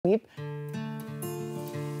sleep.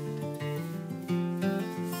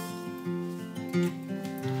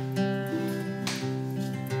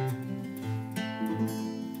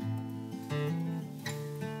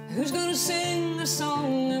 Who's gonna sing a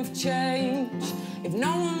song of change if no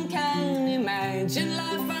one can imagine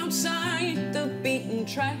life outside the beaten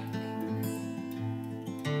track?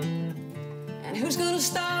 And who's gonna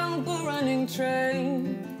stop a running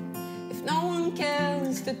train if no one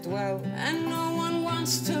cares to dwell and no one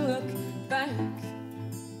wants to look back?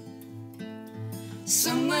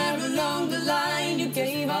 Somewhere along the line you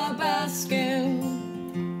gave up asking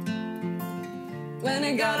when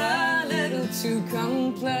it got a little too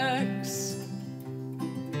complex.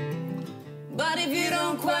 But if you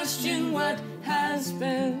don't question what has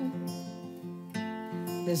been,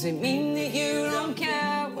 does it mean that you don't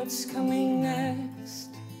care what's coming next?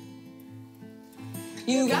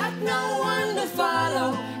 You got no one to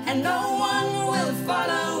follow and no one will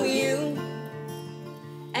follow you.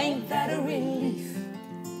 Ain't that a relief?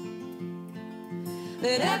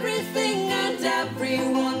 That everything and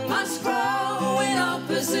everyone must grow in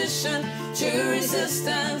opposition to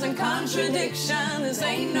resistance and contradiction. This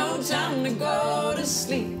ain't no time to go to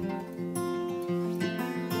sleep.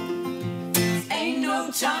 Ain't no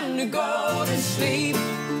time to go to sleep.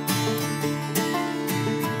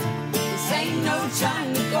 This ain't no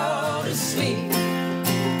time to go to sleep.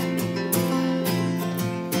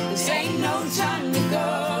 This ain't no time to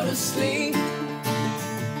go to sleep.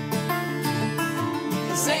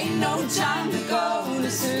 This ain't no time to